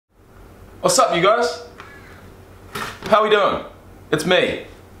What's up, you guys? How we doing? It's me.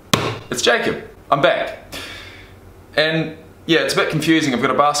 It's Jacob. I'm back. And yeah, it's a bit confusing. I've got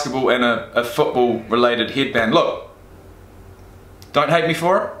a basketball and a football related headband. Look, don't hate me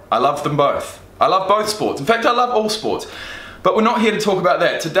for it. I love them both. I love both sports. In fact, I love all sports. But we're not here to talk about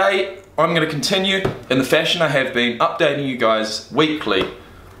that. Today, I'm going to continue in the fashion I have been, updating you guys weekly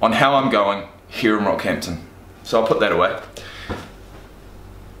on how I'm going here in Rockhampton. So I'll put that away.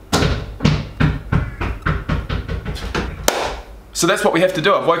 So that's what we have to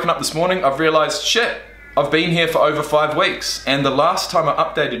do. I've woken up this morning, I've realised, shit, I've been here for over 5 weeks, and the last time I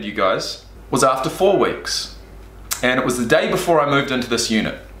updated you guys was after 4 weeks. And it was the day before I moved into this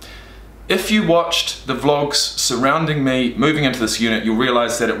unit. If you watched the vlogs surrounding me moving into this unit, you'll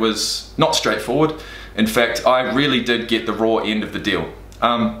realise that it was not straightforward. In fact, I really did get the raw end of the deal.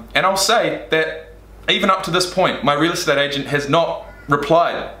 And I'll say that even up to this point, my real estate agent has not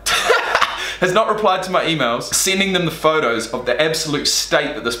replied. Has not replied to my emails, sending them the photos of the absolute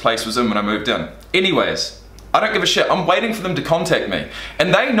state that this place was in when I moved in. Anyways, I don't give a shit. I'm waiting for them to contact me.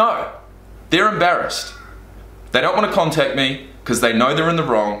 And they know. They're embarrassed. They don't want to contact me because they know they're in the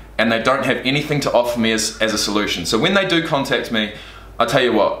wrong and they don't have anything to offer me as a solution. So when they do contact me, I'll tell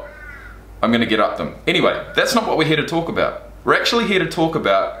you what, I'm going to get up them. Anyway, that's not what we're here to talk about. We're actually here to talk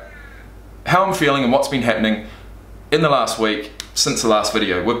about how I'm feeling and what's been happening in the last week since the last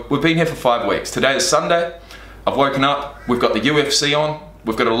video. We've been here for 5 weeks. Today is Sunday. I've woken up. We've got the UFC on.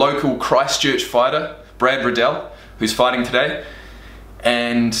 We've got a local Christchurch fighter, Brad Riddell, who's fighting today.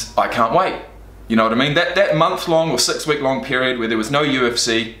 And I can't wait. You know what I mean? That month-long or 6-week-long period where there was no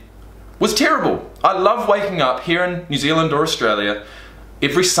UFC was terrible. I love waking up here in New Zealand or Australia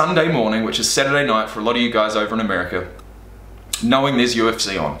every Sunday morning, which is Saturday night for a lot of you guys over in America, knowing there's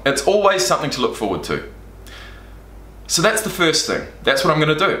UFC on. It's always something to look forward to. So that's the first thing. That's what I'm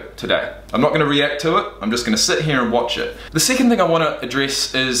going to do today. I'm not going to react to it. I'm just going to sit here and watch it. The second thing I want to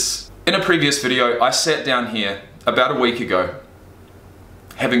address is, in a previous video, I sat down here about a week ago,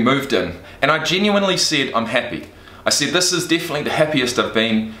 having moved in, and I genuinely said I'm happy. I said this is definitely the happiest I've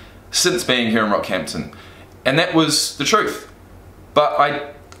been since being here in Rockhampton. And that was the truth. But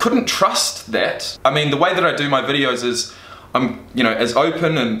I couldn't trust that. I mean, the way that I do my videos is I'm, you know, as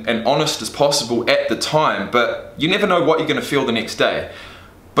open and honest as possible at the time, but you never know what you're going to feel the next day.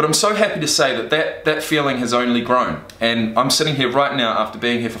 But I'm so happy to say that feeling has only grown. And I'm sitting here right now after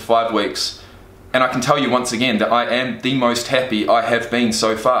being here for 5 weeks, and I can tell you once again that I am the most happy I have been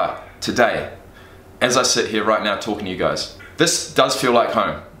so far today, as I sit here right now talking to you guys. This does feel like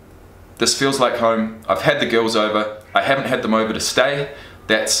home. This feels like home. I've had the girls over. I haven't had them over to stay.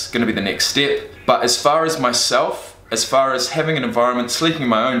 That's going to be the next step. But as far as myself, as far as having an environment, sleeping in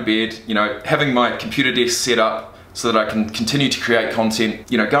my own bed, you know, having my computer desk set up so that I can continue to create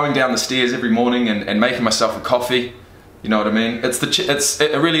content, you know, going down the stairs every morning and making myself a coffee, you know what I mean?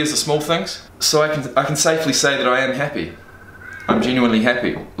 It really is the small things. So I can safely say that I am happy. I'm genuinely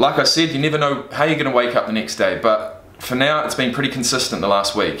happy. Like I said, you never know how you're going to wake up the next day, but for now it's been pretty consistent the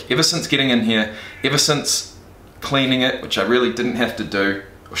last week. Ever since getting in here, ever since cleaning it, which I really didn't have to do,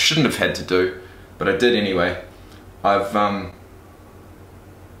 or shouldn't have had to do, but I did anyway. I've felt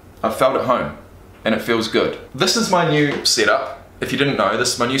at home, and it feels good. This is my new setup. If you didn't know,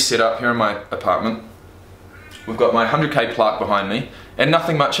 this is my new setup here in my apartment. We've got my 100k plaque behind me, and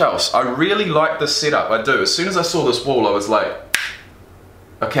nothing much else. I really like this setup, I do. As soon as I saw this wall, I was like,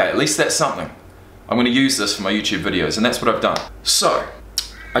 okay, at least that's something. I'm gonna use this for my YouTube videos, and that's what I've done. So,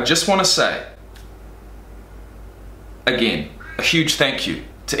 I just wanna say, again, a huge thank you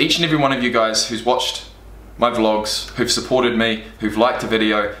to each and every one of you guys who's watched my vlogs, who've supported me, who've liked the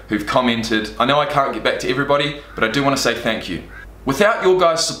video, who've commented. I know I can't get back to everybody, but I do want to say thank you. Without your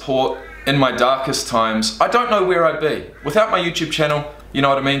guys' support in my darkest times, I don't know where I'd be. Without my YouTube channel, you know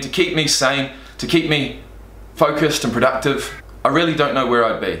what I mean, to keep me sane, to keep me focused and productive, I really don't know where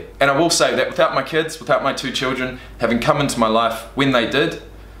I'd be. And I will say that without my kids, without my 2 children, having come into my life when they did,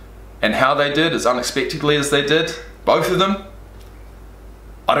 and how they did, as unexpectedly as they did, both of them,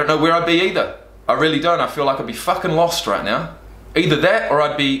 I don't know where I'd be either. I really don't. I feel like I'd be fucking lost right now. Either that or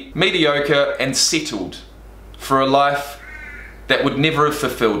I'd be mediocre and settled for a life that would never have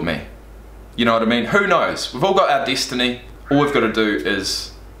fulfilled me. You know what I mean? Who knows? We've all got our destiny. All we've got to do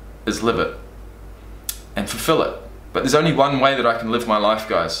is live it and fulfill it. But there's only one way that I can live my life,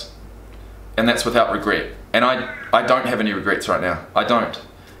 guys, and that's without regret. And I don't have any regrets right now. I don't.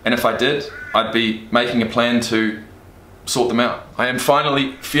 And if I did, I'd be making a plan to sort them out. I am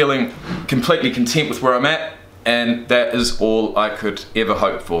finally feeling completely content with where I'm at, and that is all I could ever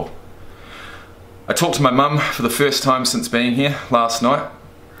hope for. I talked to my mum for the first time since being here last night,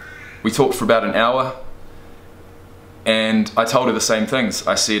 We talked for about an hour, and I told her the same things.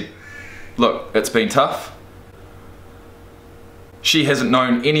 I said, look, it's been tough. She hasn't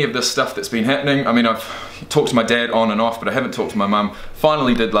known any of this stuff that's been happening. I mean, I've talked to my dad on and off, but I haven't talked to my mum.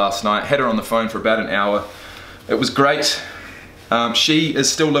 Finally did last night, had her on the phone for about an hour. It was great. She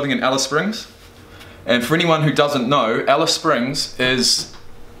is still living in Alice Springs. And for anyone who doesn't know, Alice Springs is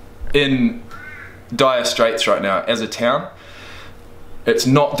in dire straits right now as a town. It's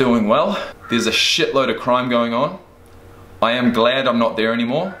not doing well. There's a shitload of crime going on. I am glad I'm not there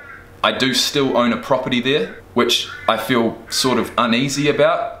anymore. I do still own a property there, which I feel sort of uneasy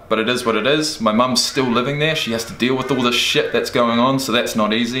about, but it is what it is. My mum's still living there. She has to deal with all this shit that's going on, so that's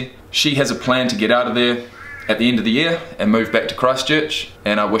not easy. She has a plan to get out of there at the end of the year and move back to Christchurch,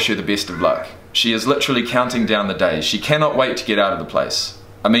 and I wish her the best of luck. She is literally counting down the days. She cannot wait to get out of the place.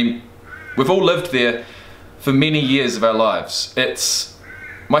 I mean, we've all lived there for many years of our lives. It's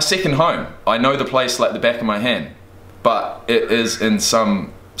my second home. I know the place like the back of my hand, but it is in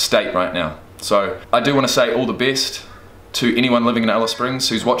some state right now. So I do want to say all the best to anyone living in Alice Springs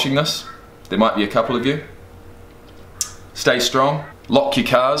who's watching this. There might be a couple of you. Stay strong, lock your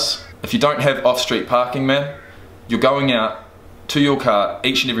cars. If you don't have off-street parking, man, you're going out to your car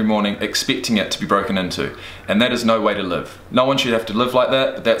each and every morning expecting it to be broken into, and that is no way to live. No one should have to live like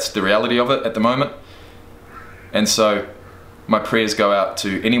that, but that's the reality of it at the moment. And so my prayers go out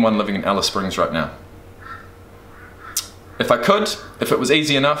to anyone living in Alice Springs right now. If I could, if it was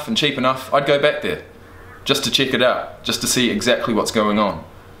easy enough and cheap enough, I'd go back there just to check it out, just to see exactly what's going on.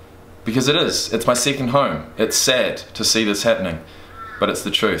 Because it is, it's my second home. It's sad to see this happening, but it's the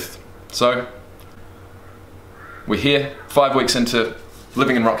truth. So, we're here, 5 weeks into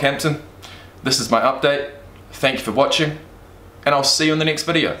living in Rockhampton. This is my update. Thank you for watching, and I'll see you in the next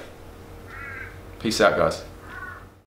video. Peace out, guys.